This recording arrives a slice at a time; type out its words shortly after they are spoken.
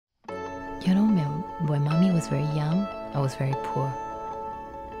You know, when mommy was very young, I was very poor.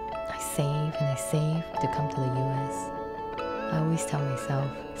 I saved and I saved to come to the US. I always tell myself,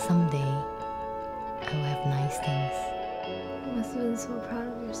 someday I will have nice things. You must have been so proud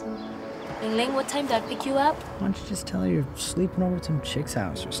of yourself. Ling, what time did I pick you up? Why don't you just tell her you're sleeping over at some chick's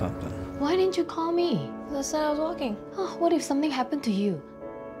house or something? Why didn't you call me? Last night I was walking. Oh, what if something happened to you?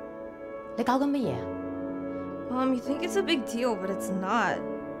 你搞緊乜嘢？ Mom, you think it's a big deal, but it's not.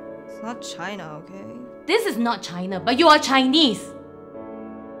 It's not China, okay? This is not China, but you are Chinese.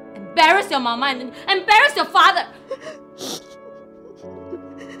 Embarrass your mama and embarrass your father.